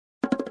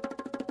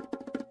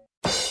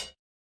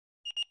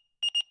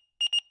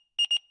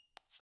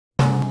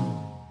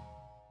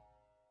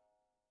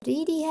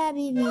Ridi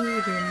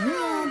Habibi,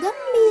 dunia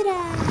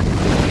gembira.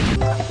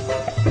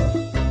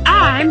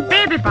 I'm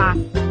Baby Boss.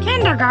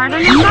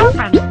 Kindergarten is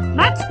open.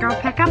 Let's go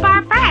pick up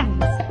our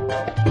friends.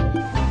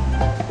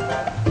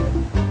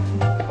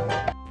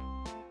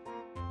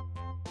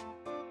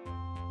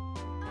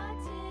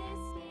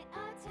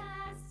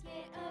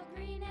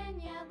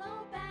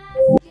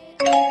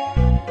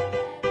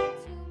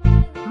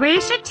 We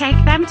should take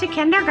them to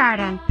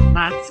kindergarten.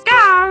 Let's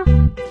go.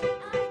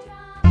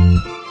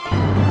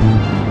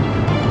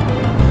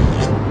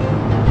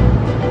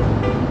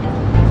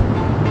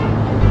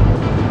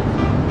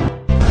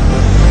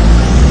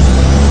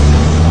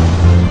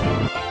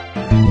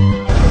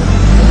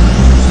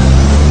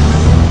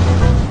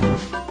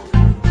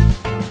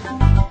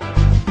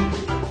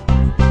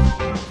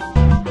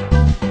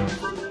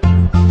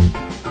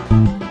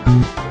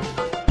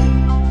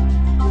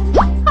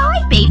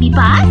 Hi, Baby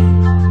Boss.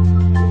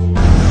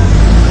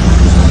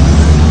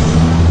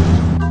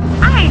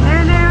 Hi,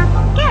 Lulu.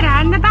 Get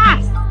on the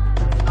bus.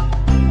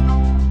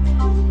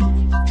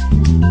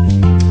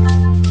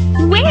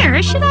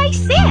 Where should I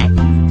sit?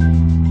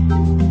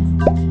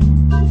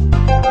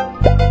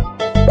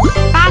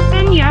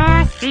 Fasten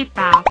your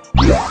seatbelt.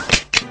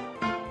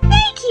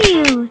 Thank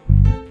you.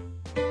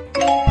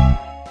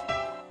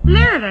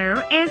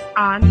 Lulu is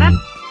on the...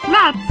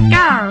 Let's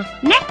go.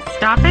 Next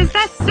stop is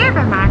the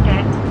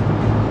supermarket.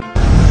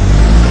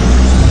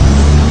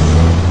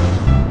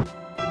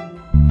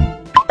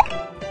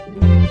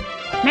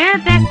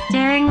 Move the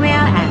steering wheel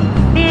and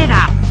speed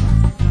up.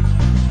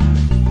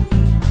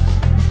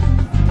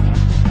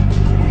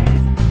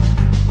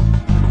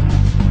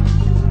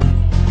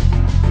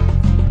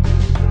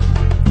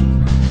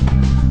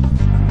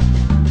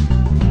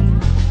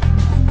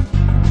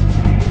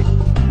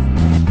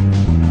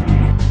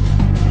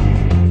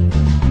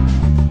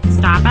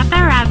 Stop at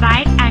the red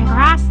light and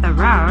cross the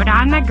road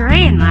on the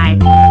green light.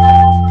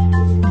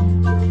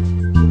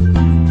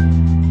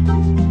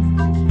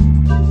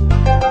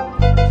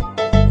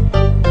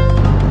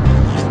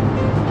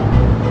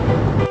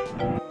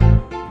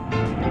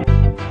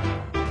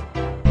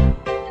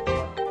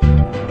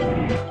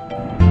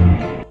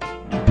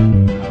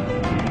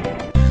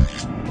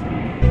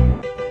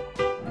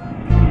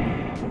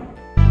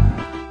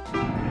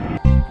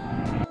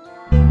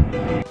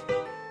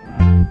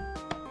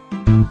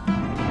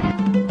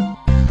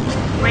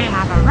 We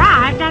have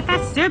arrived at the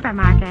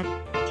supermarket.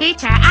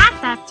 Teacher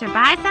asked us to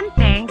buy some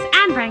things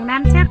and bring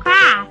them to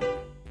class.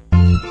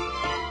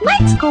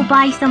 Let's go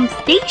buy some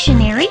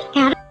stationery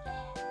and...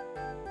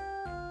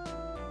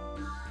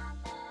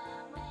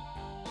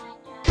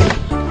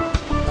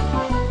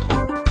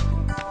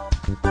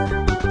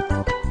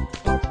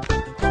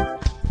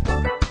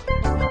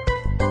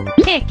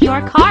 Pick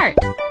your cart.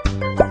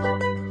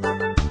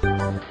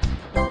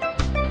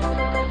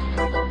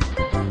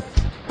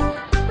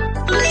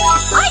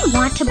 I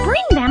want to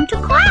bring them to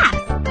class.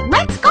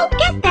 Let's go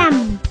get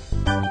them.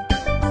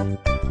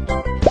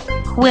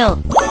 Quilt.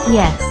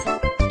 Yes,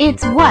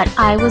 it's what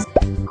I was...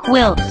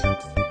 Quilt.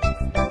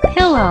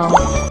 Pillow.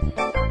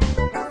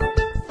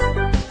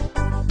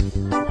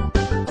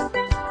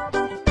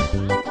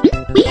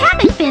 We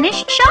haven't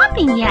finished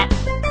shopping yet.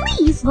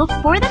 Please look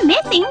for the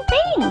missing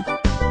thing.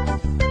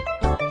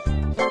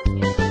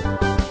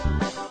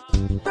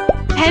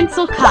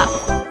 Pencil cup.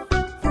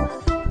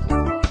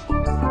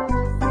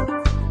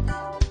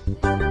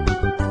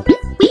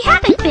 We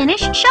haven't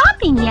finished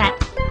shopping yet.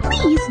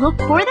 Please look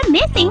for the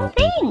missing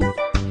thing.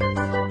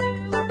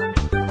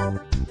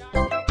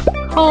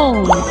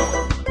 Comb.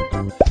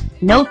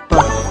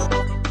 Notebook.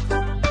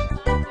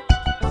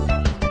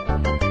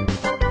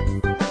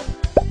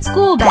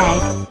 School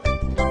bag.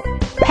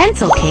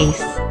 Pencil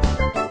case.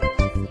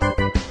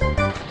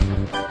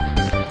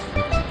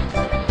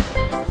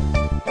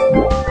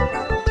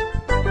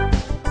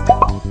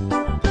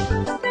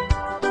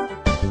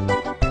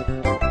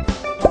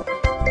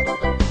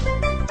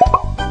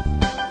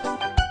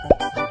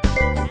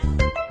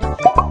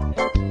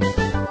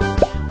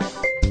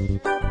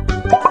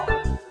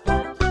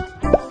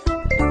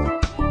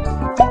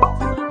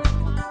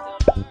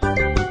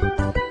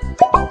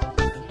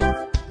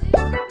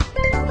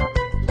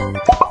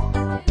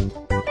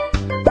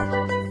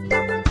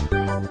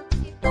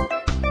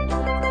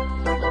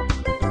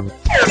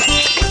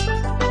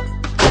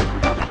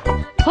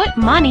 Put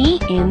money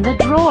in the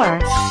drawer.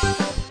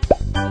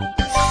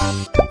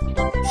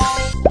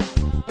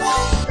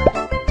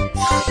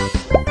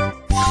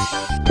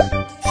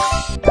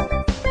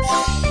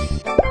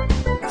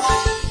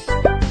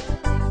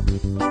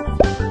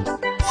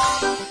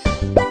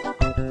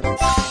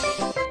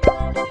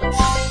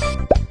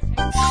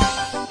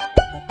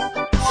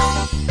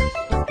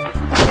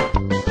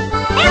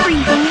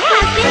 Everything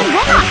has been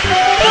locked.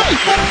 Hey!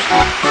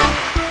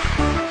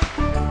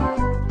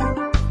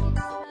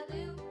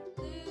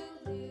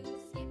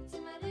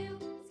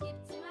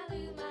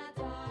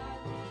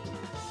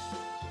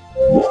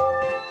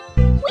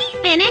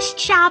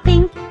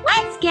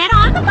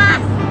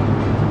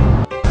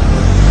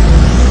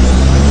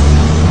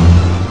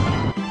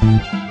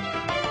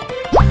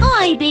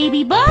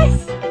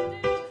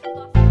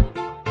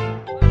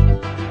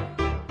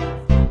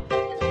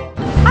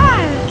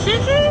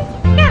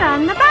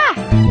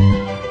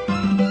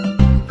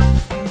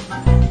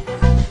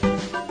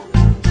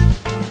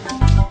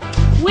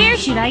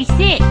 I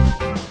sit?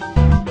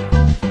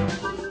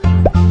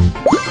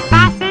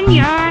 Fasten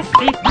your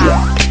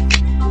seatbelt.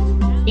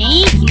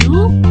 Thank you.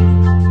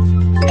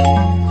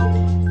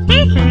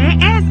 Teacher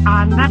is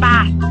on the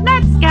bus.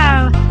 Let's go.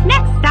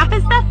 Next stop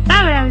is the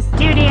photo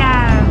studio.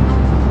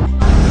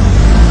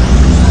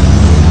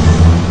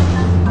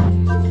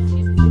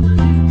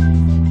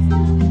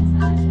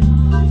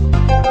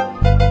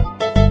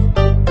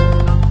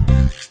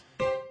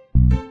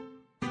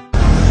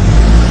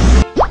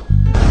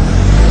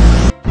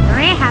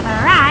 We have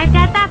arrived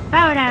at the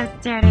photo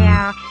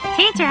studio.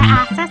 Teacher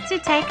asked us to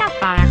take a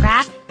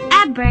photograph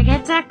and bring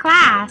it to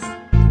class.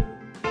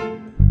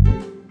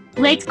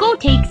 Let's go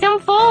take some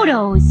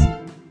photos.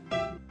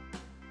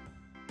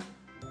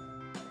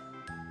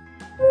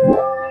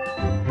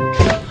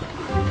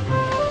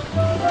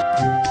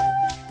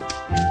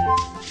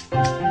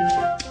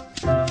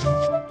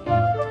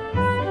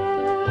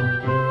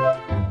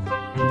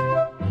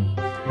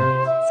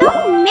 So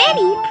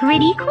many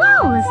pretty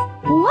clothes.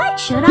 What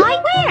should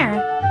I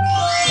wear?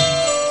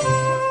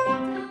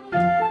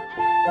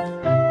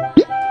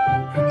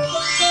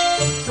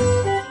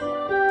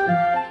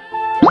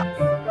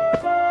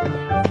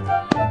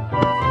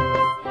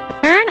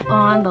 Turn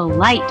on the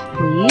light,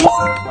 please.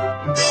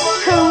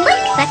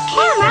 Click the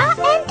camera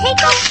and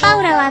take a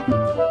photo of me.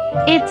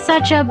 It's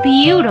such a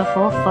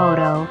beautiful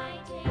photo.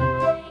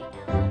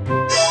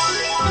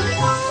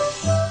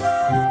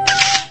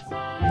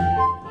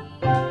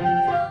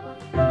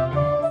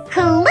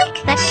 Click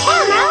the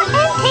camera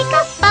and take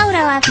a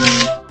photo of me.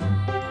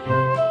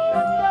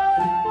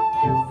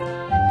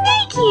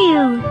 Thank you.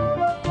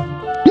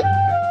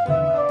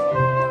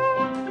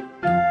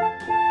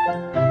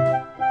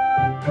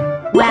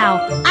 Wow,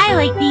 I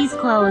like these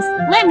clothes.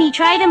 Let me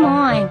try them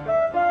on.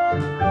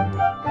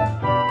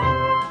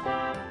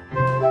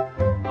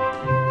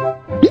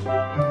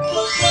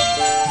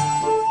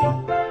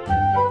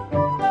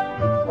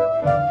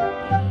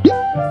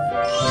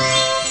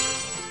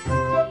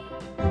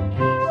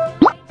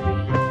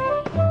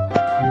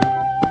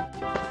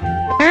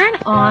 Turn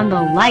on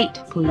the light,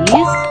 please.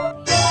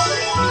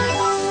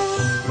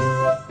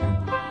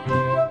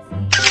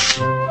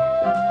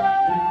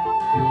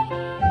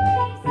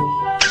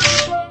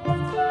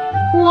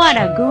 What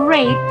a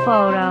great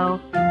photo.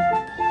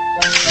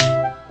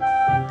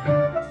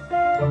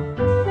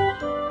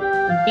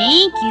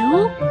 Thank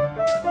you.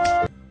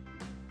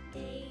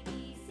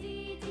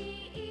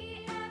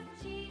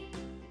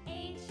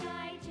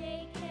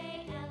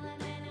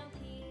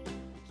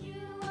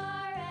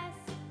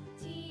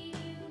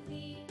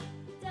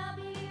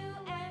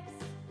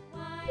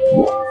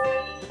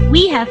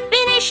 We have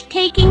finished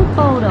taking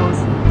photos.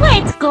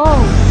 Let's go.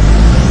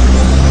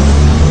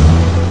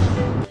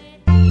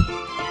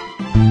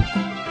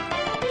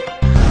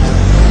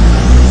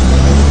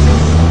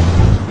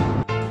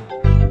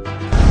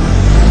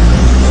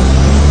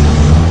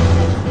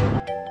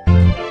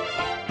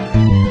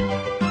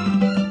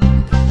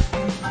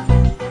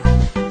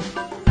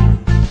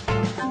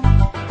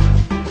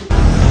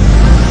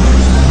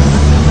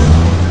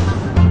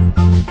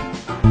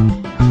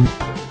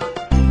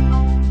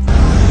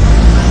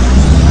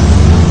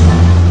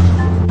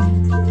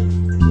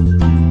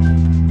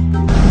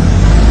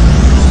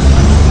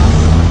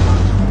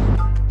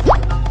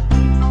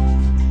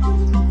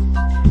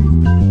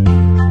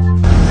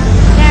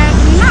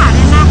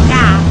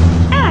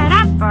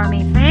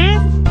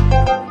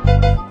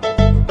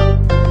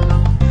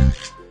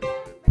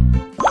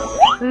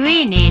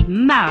 We need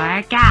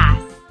more gas.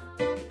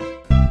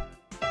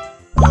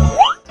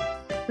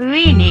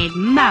 We need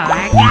more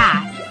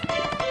gas.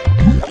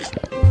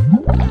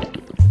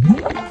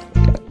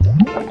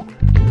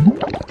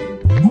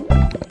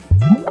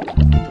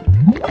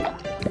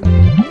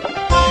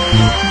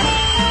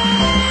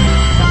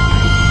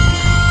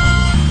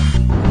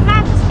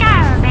 Let's go,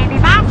 baby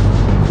bus.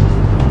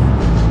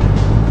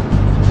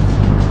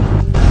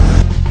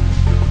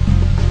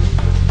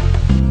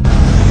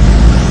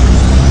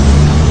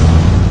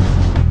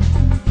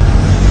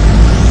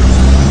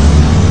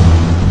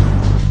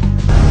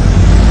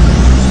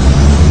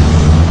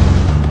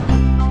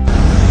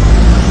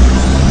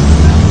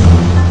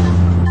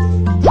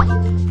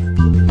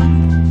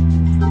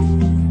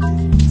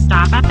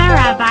 Stop at the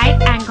red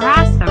light and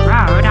cross the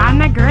road on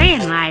the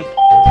green light.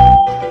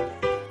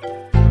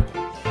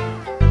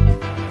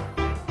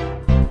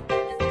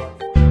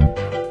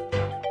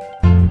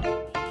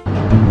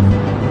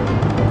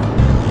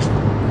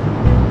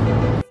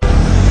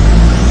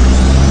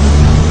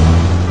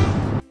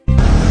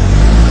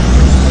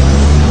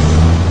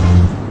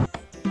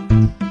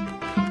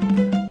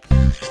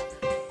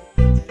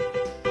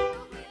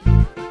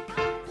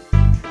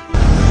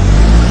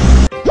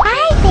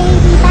 Bye,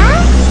 baby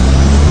bus.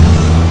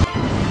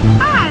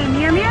 Hi,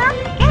 Mew Mew.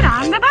 Get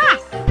on the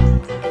bus.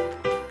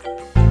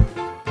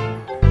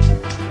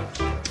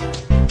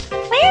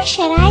 Where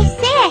should I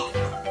sit?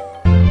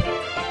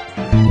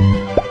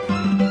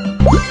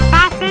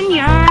 Fasten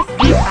your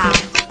seatbelt.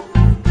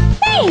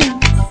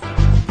 Thanks.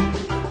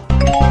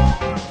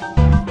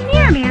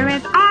 Mew Mew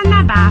is on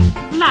the bus.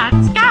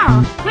 Let's go.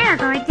 We're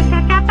going to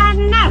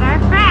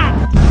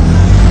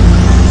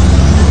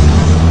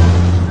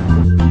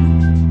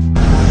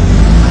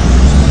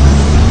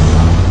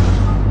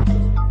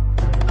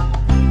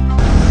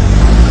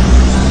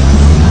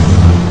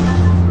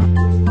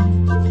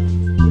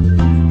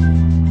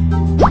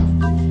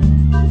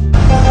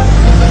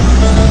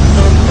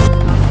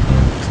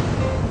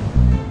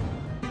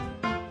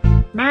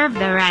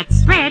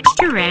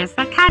erase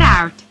the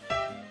cutout.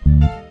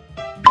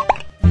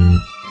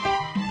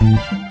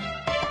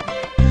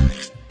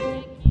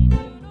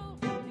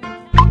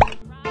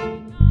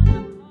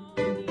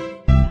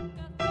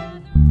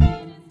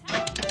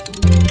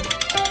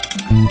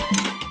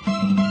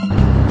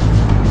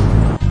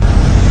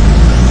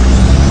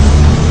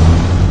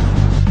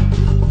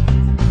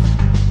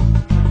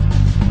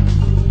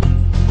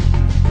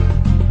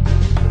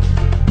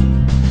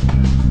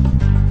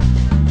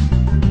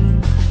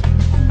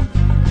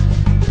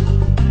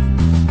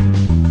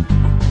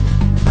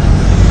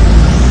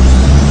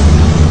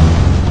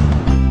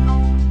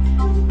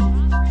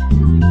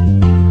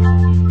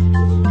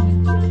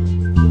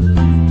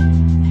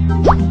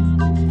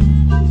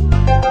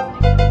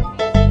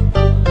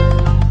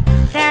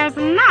 There's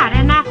not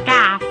enough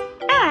gas.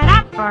 Fill it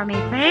up for me,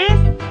 please.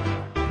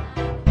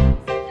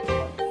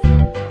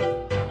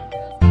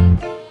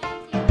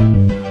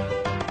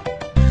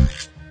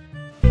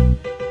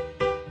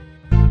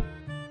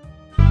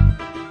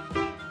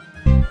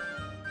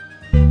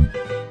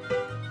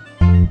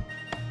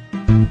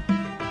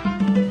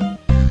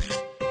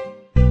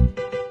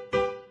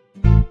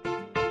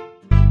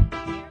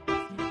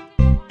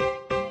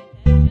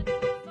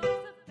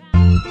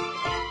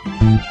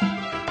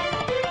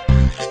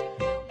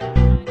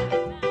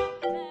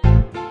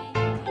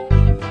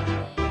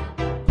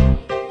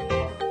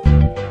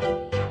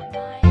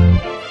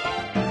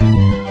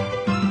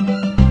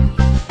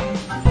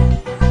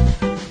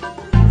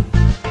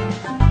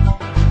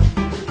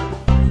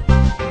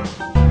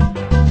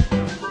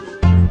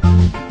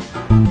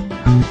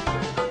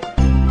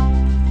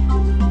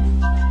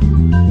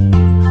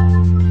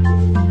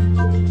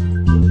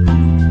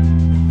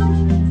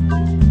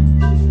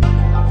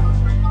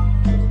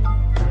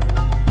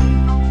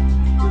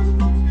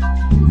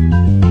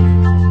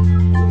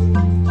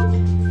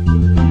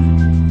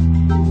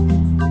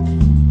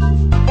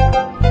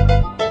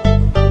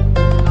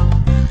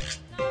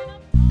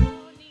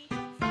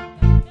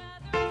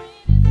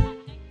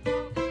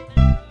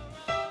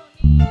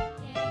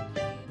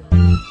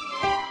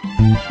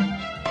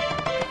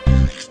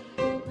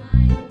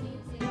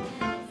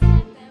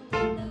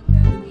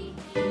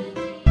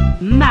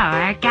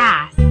 More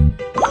gas.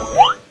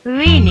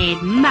 We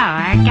need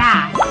more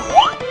gas.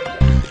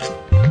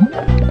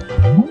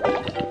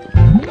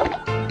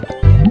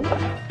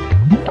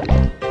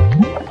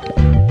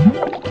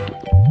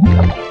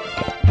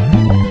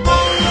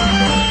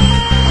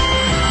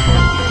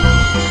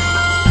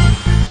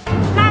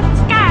 Let's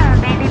go,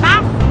 baby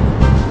boss.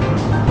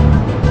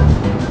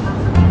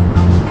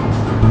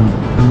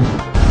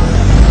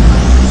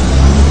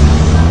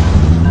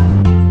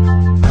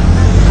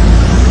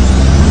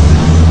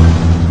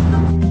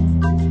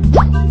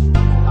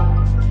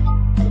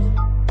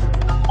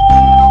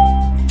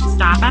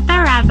 Stop at the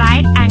red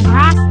light and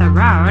cross the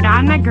road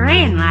on the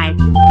green light.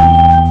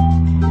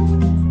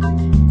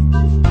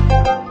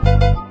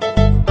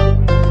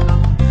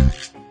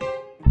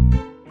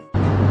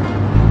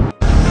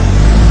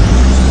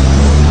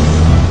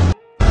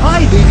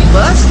 Hi, baby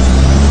bus.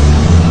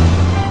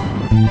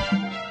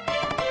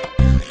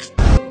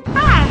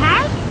 Hi,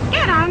 Hank.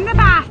 Get on the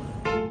bus.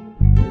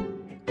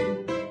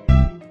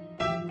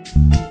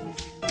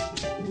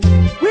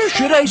 Where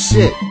should I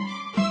sit?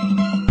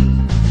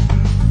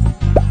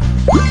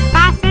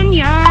 Fasten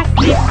your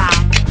seatbelt.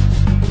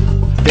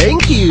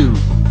 Thank you.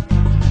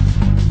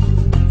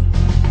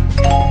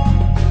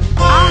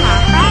 All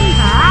our friends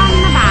are on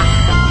the bus.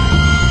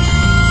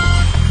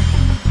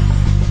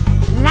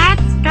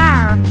 Let's go.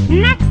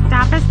 Next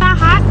stop is the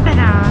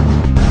hospital.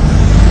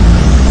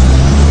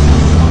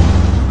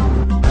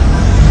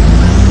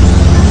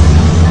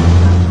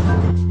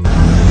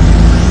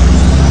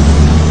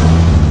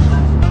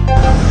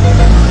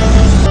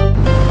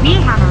 We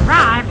have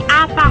arrived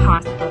at the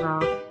hospital.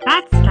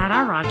 Let's get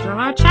a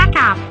regular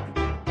checkup.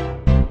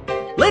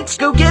 Let's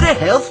go get a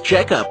health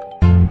checkup.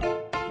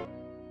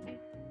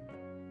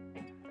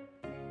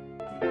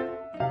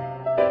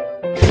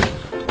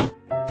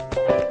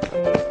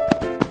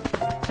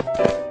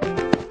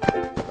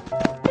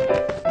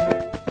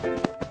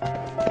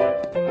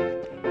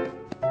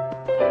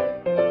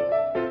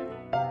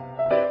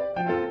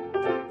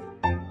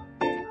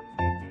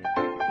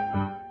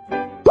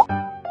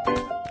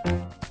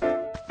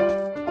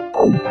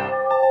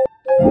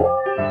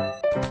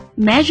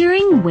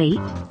 Measuring weight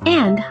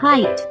and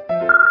height.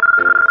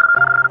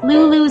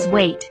 Lulu's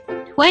weight,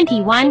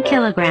 21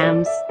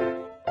 kilograms.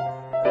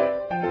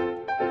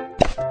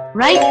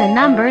 Write the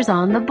numbers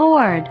on the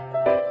board.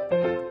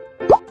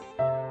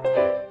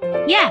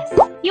 Yes,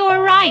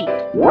 you're right.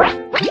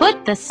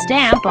 Put the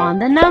stamp on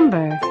the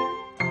number.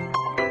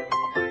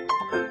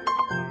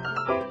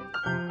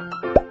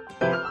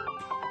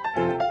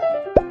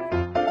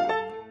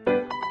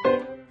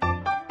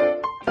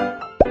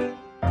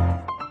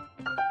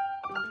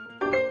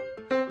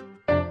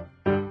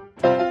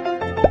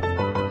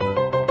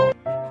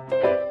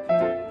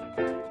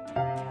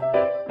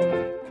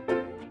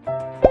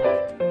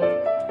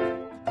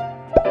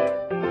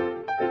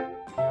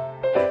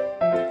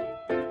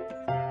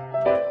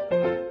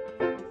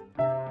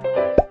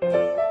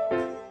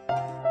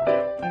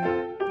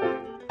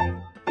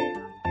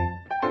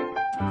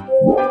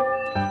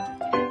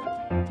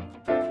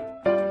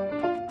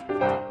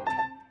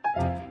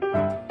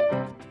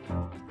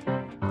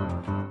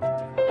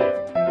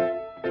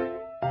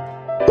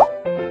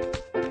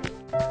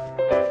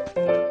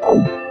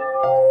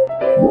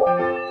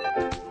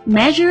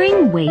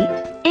 Measuring weight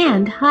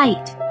and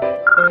height.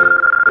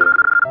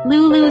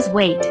 Lulu's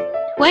weight,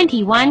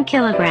 21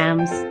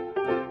 kilograms.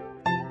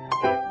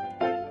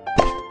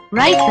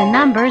 Write the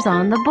numbers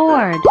on the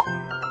board.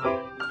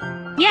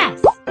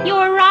 Yes,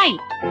 you're right.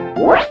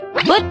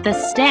 Put the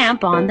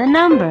stamp on the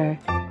number.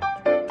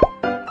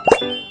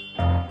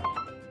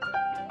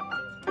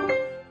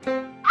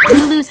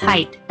 Lulu's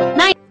height,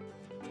 9.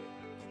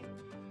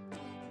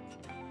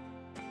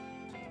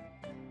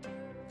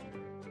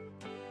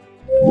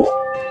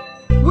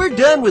 We're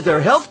done with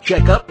our health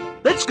checkup.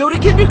 Let's go to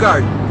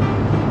kindergarten.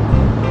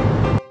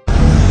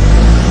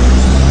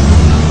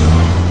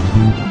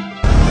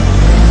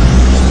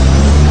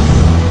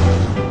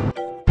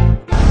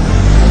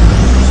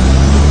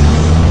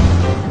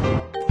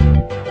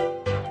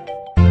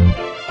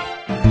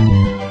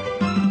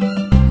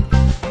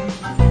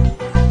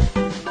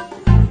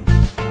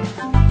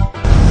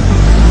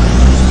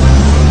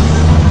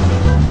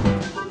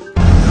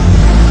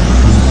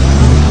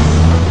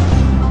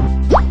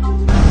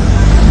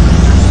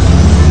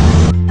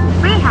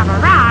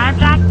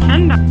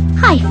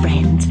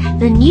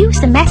 The new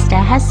semester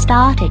has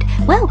started.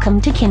 Welcome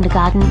to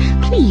kindergarten.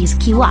 Please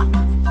queue up.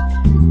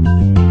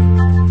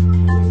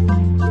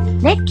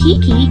 Let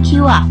Kiki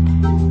queue up.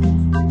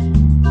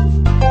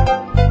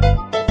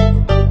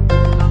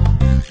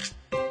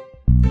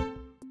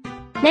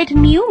 Let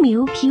Mew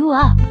Mew queue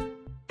up.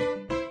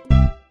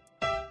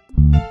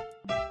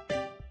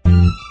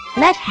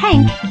 Let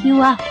Hank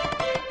queue up.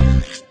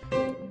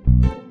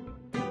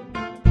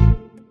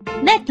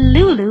 Let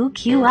Lulu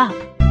queue up.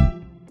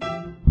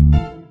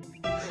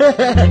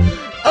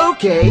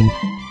 Okay.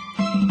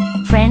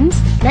 Friends,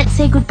 let's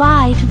say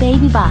goodbye to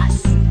Baby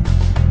Bus.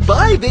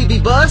 Bye, Baby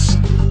Bus.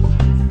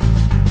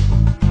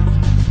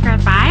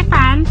 Goodbye,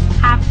 friends.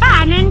 Have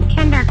fun in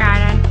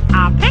kindergarten.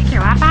 I'll pick you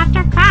up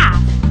after class.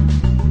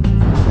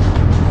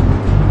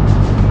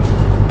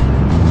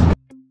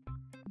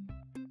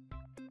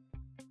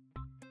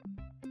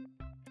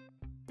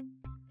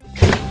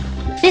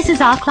 This is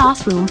our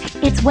classroom.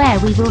 It's where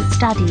we will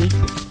study.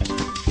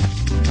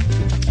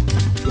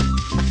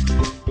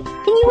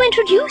 Can you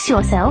introduce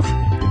yourself?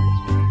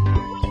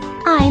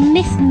 I'm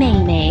Miss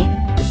Maymay.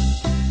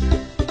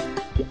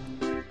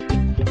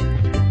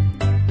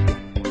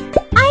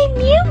 I'm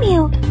Mew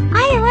Mew.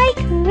 I like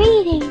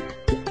reading.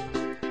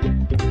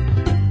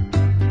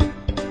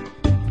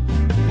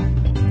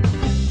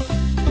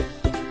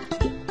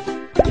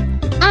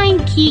 I'm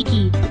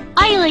Kiki.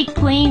 I like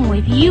playing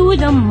with you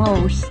the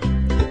most.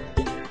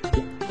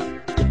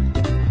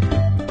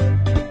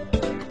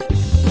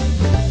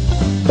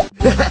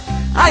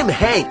 I'm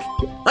Hank.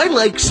 I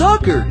like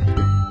soccer.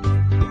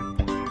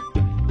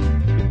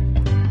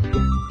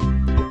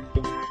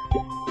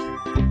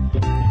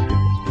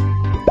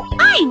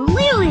 I'm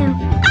Lulu.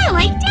 I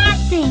like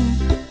dancing.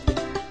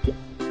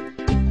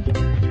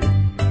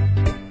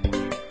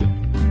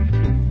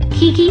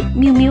 Kiki,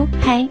 Mew Mew,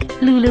 Hank,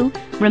 Lulu,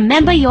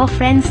 remember your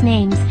friends'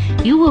 names.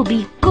 You will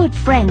be good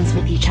friends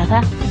with each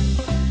other.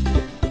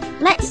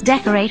 Let's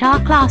decorate our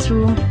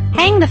classroom.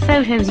 Hang the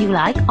photos you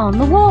like on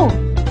the wall.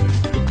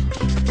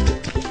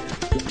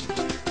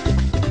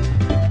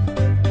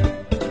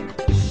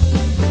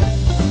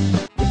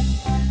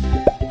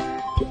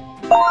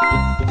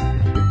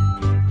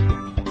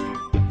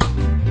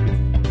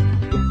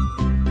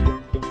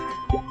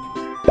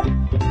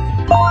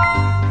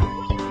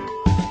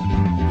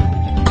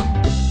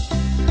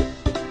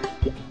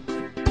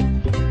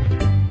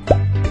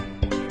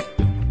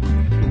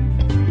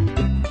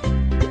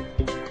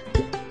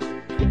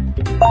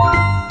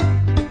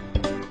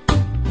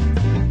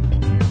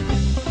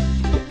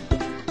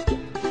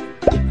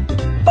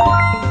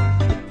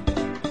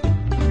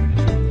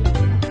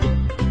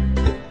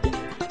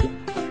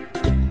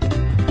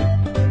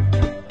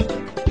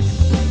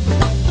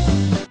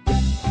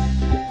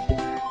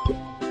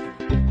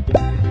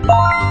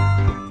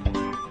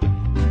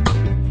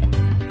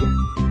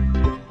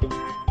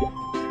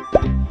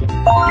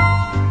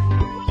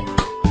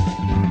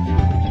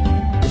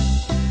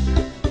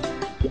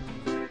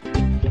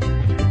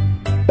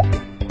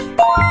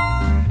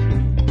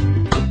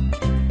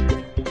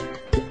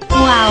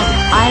 Wow,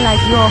 I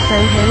like your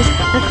photos.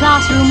 The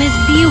classroom is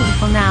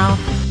beautiful now.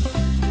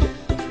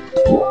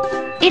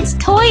 It's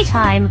toy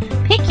time.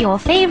 Pick your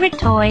favorite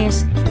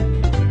toys.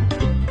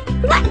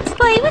 Let's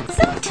play with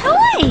some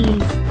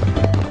toys.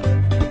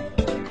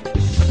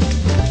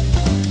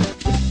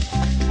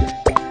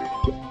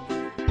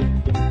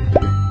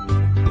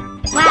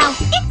 Wow,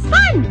 it's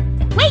fun!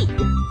 Wait!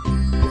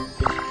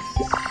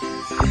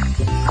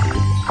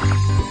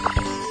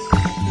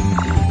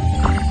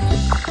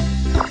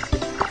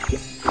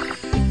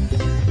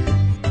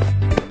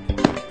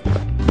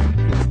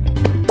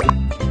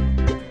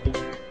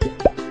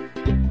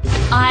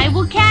 I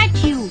will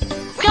catch you!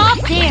 Stop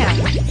there!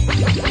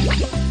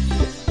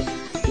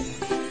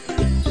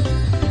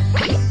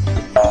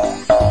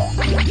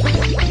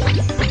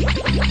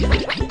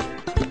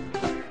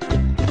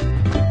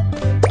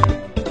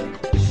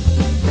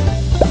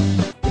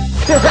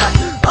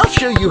 I'll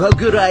show you how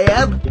good I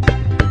am.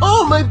 Oh!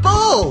 Oh, my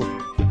ball!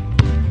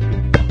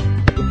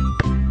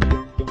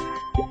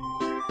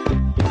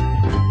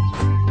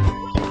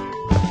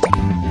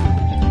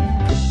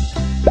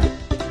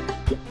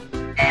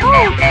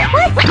 Oh,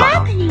 what's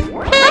happening?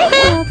 I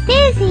feel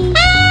dizzy.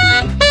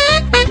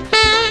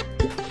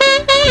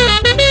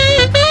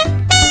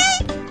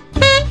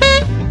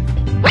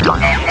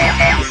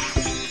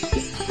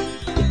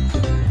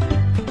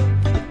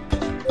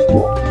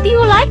 Do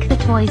you like the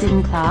toys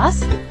in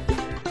class?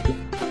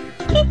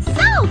 It's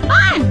so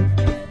fun!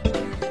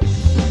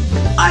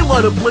 I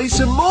want to play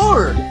some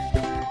more!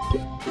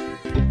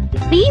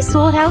 Please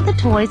sort out the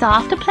toys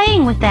after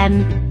playing with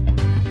them.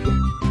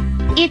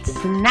 It's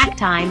snack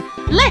time.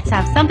 Let's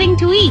have something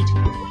to eat.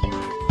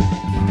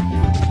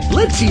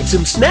 Let's eat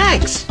some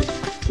snacks!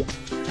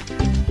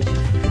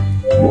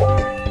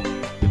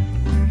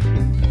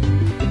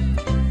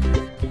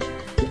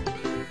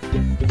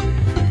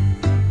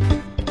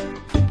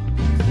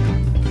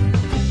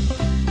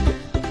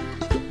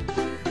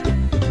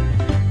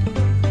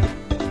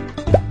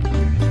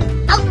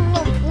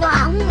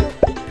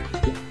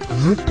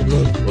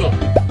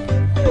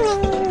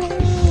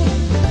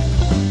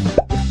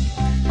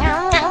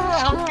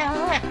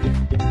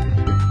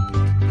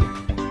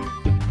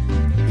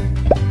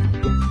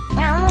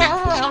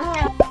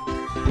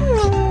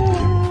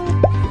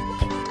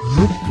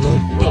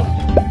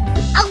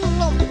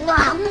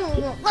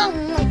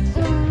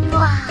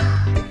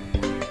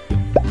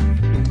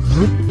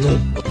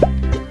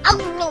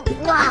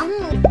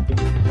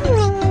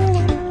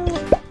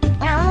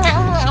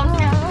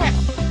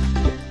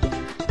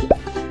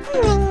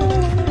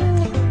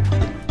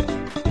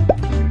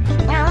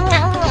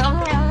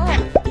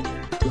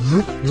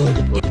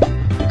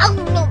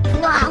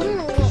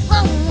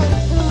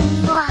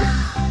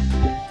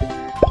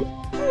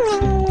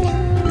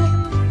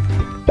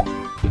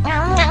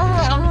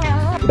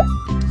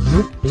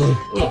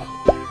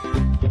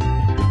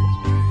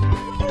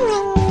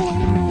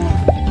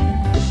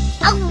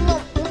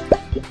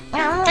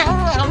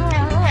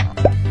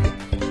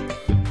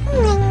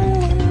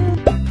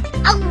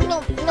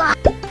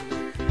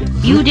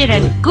 You did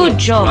a good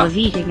job of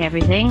eating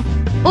everything.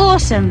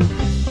 Awesome!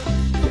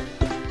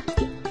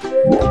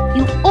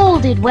 You all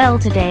did well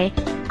today.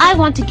 I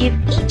want to give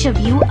each of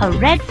you a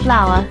red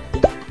flower.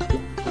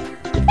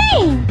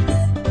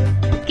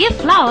 Thanks! Give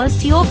flowers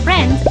to your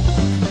friends.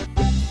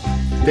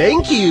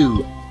 Thank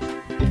you!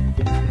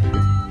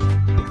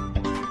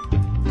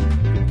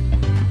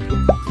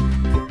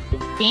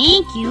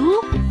 Thank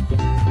you.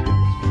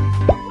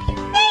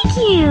 Thank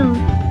you.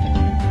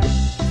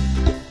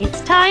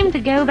 It's time to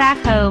go back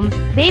home.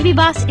 Baby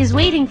bus is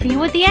waiting for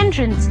you at the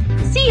entrance.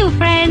 See you,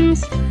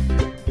 friends.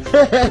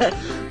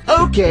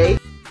 Okay.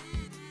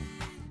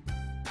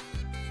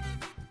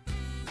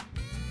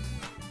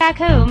 Back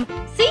home.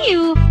 See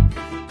you.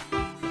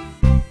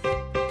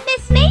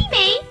 Miss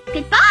Mimi,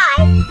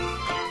 goodbye.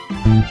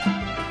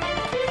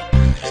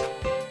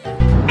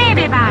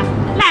 Baby bus,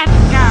 let's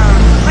go.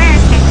 We're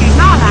taking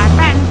all our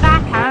friends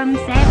back home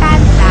safe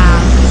and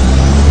sound.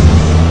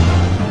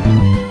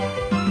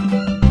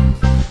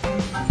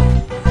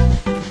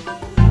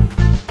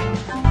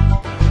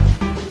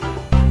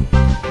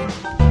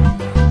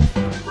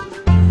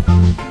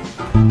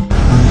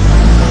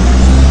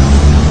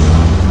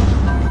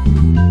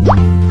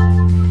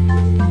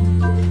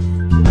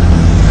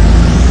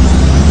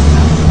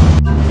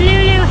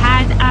 Lulu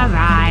has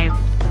arrived.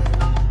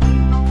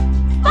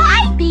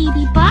 Bye,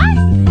 baby bus.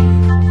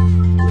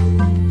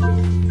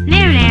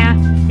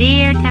 Lulu, see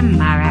you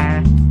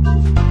tomorrow.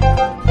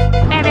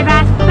 Baby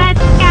bus,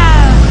 let's go.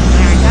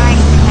 We're going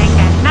to take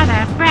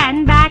another friend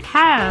back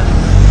home.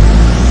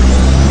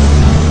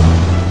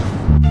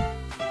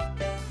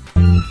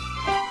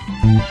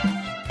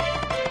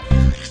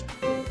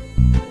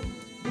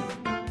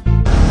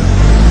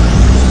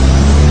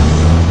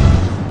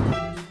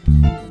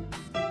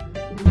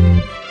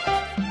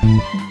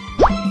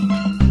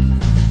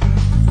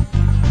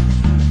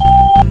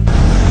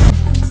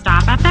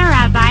 Stop at the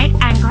red light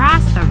and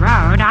cross the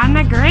road on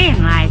the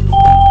green light.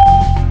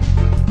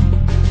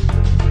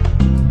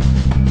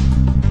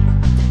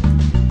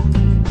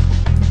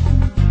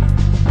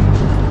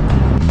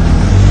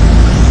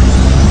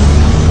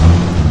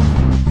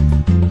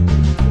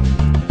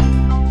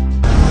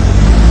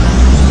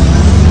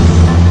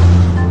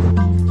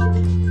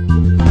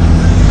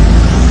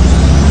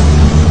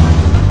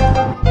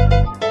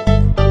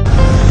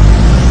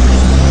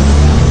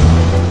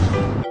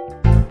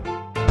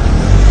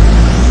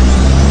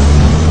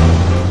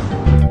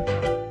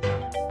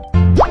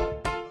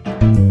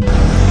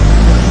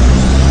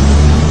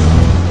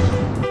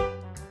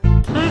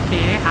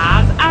 Kiki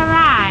has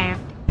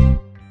arrived.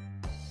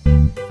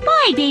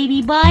 Bye,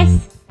 baby bus.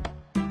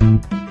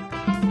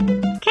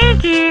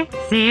 Kiki,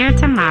 see you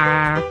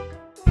tomorrow.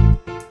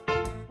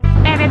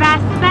 Baby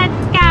bus,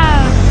 let's go.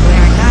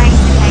 We're going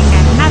to take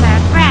another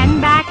friend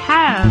back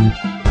home.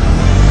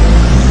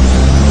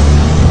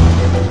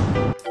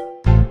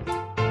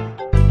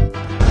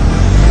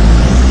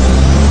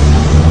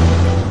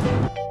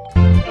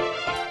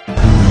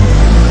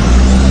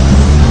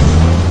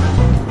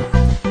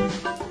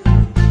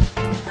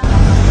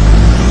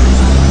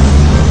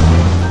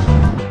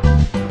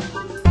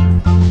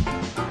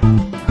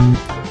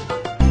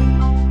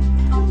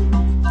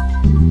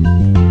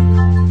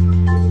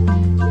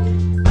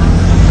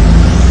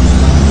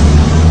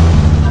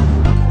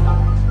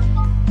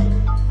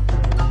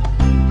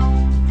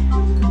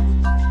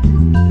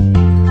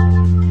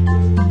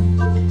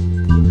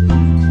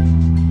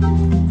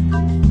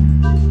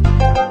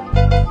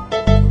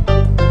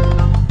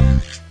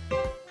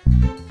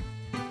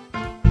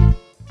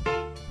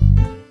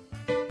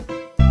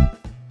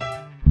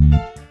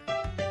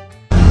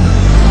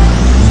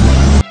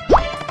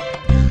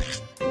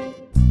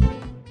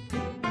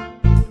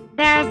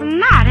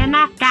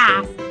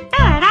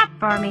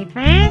 me,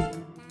 please?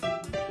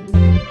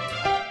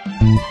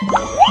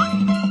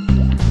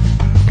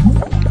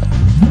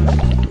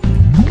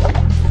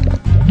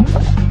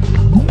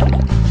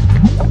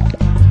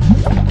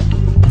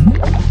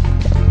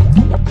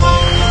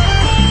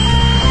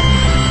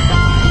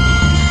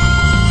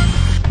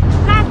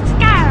 Let's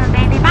go,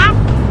 baby bus.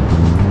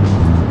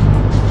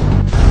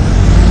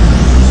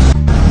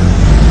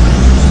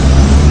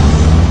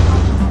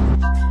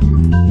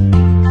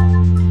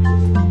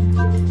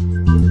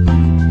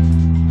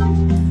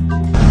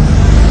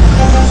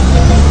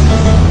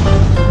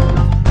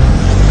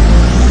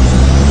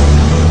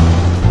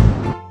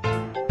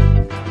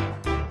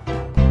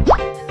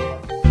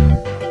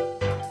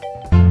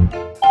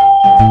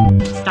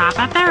 Stop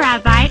at the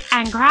red light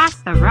and cross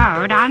the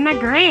road on the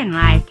green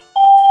light.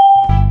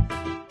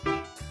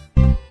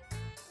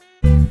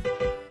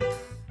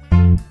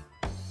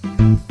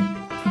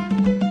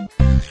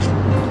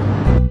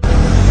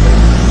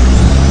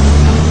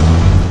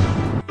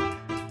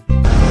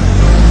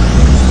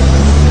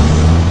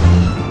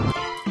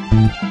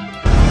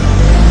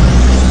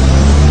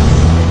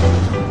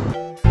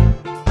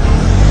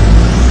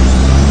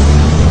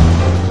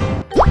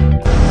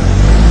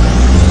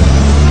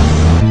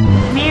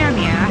 Mew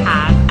Mew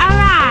has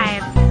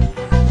arrived.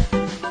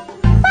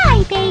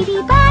 Bye, baby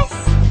bus.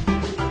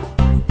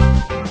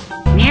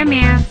 Mew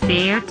Mew,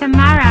 see you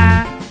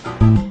tomorrow.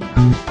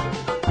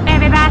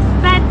 Baby bus,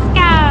 let's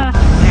go.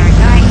 We're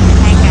going to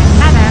take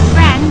another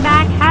friend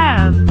back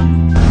home.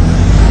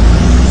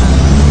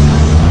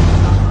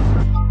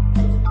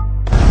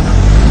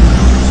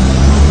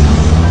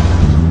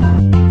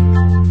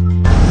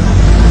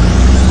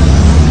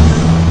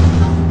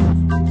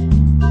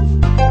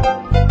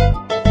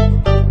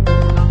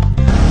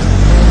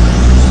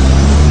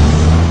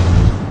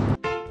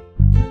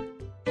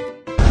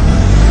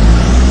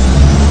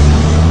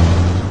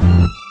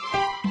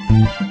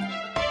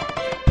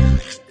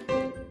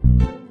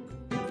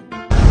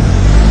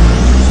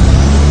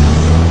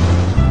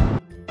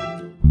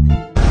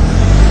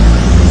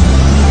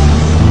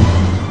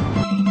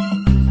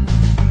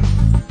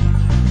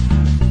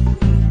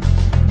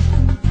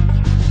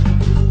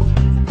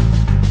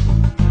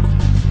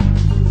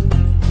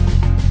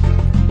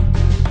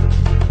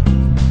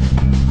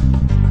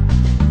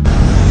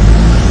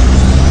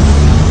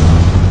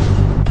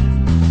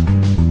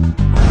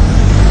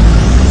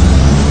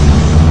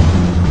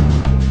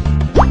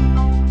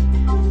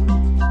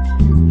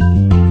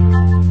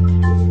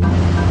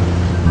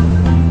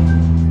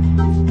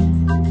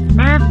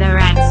 Move the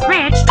red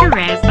switch to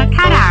raise the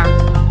cutout.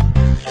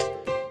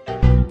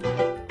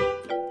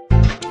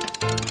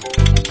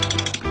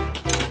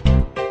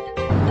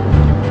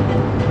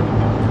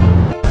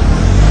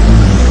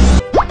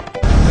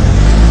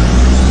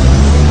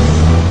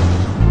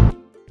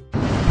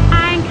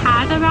 Hank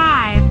has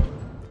arrived.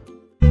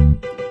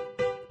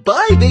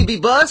 Bye, baby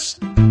bus.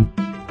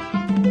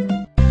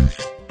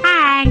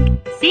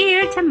 Hank, see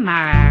you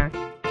tomorrow.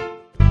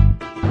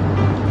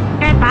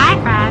 Goodbye,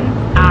 friends.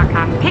 I'll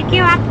come pick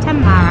you up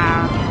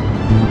tomorrow.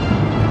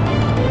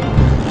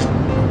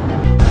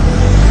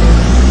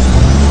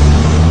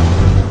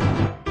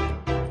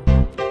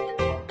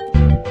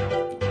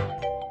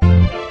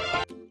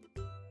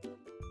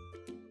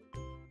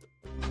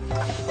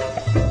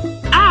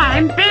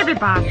 I'm Baby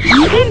Boss.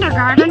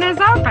 Kindergarten is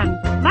open.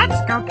 Let's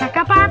go pick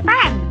up our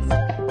friends.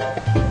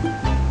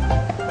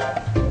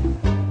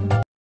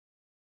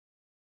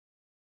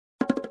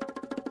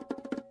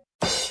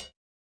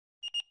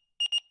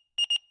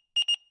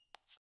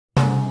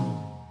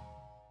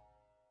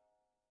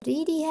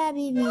 Ridi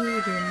Habibi,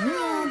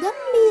 dunia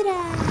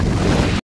gembira.